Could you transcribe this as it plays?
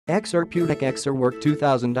EXERPEUTIC EXERWORK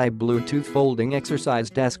 2000i Bluetooth folding exercise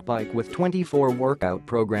desk bike with 24 workout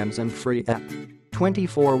programs and free app.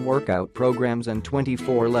 24 workout programs and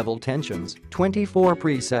 24 level tensions, 24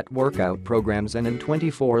 preset workout programs and an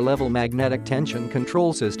 24 level magnetic tension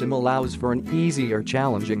control system allows for an easy or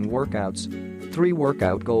challenging workouts. 3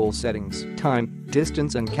 workout goal settings: time,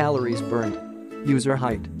 distance and calories burned. User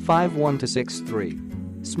height 5'1" to 6'3".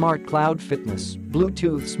 Smart Cloud Fitness,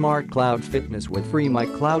 Bluetooth Smart Cloud Fitness with free My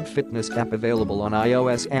Cloud Fitness app available on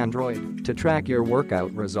iOS Android to track your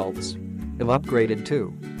workout results. If upgraded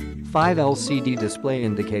to 5 LCD display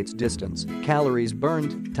indicates distance, calories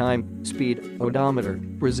burned, time, speed, odometer,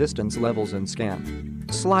 resistance levels and scan.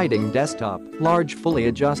 Sliding desktop, large fully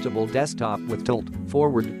adjustable desktop with tilt,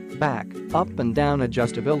 forward, back, up and down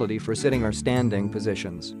adjustability for sitting or standing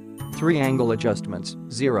positions. 3 angle adjustments,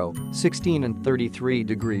 0, 16 and 33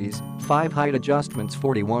 degrees, 5 height adjustments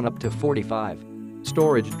 41 up to 45.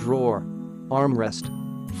 Storage drawer. Armrest.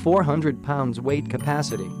 400 pounds weight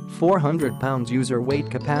capacity, 400 pounds user weight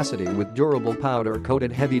capacity with durable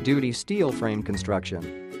powder-coated heavy-duty steel frame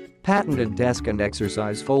construction. Patented desk and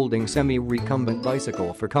exercise folding semi-recumbent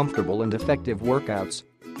bicycle for comfortable and effective workouts.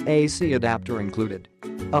 AC adapter included.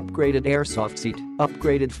 Upgraded airsoft seat,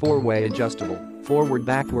 upgraded 4-way adjustable, forward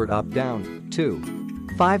backward up down,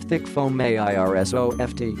 2. 5 thick foam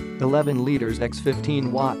AIRSOFT, 11 liters x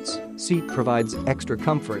 15 watts, seat provides extra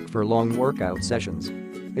comfort for long workout sessions.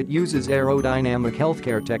 It uses aerodynamic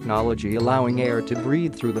healthcare technology allowing air to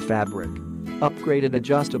breathe through the fabric. Upgraded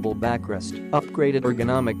adjustable backrest, upgraded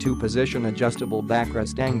ergonomic 2-position adjustable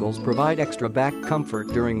backrest angles provide extra back comfort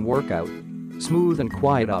during workout. Smooth and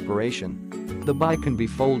quiet operation. The bike can be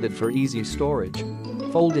folded for easy storage.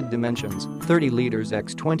 Folded dimensions, 30 liters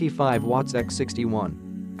x 25 watts x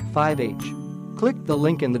 61. 5H. Click the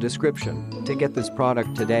link in the description to get this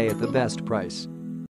product today at the best price.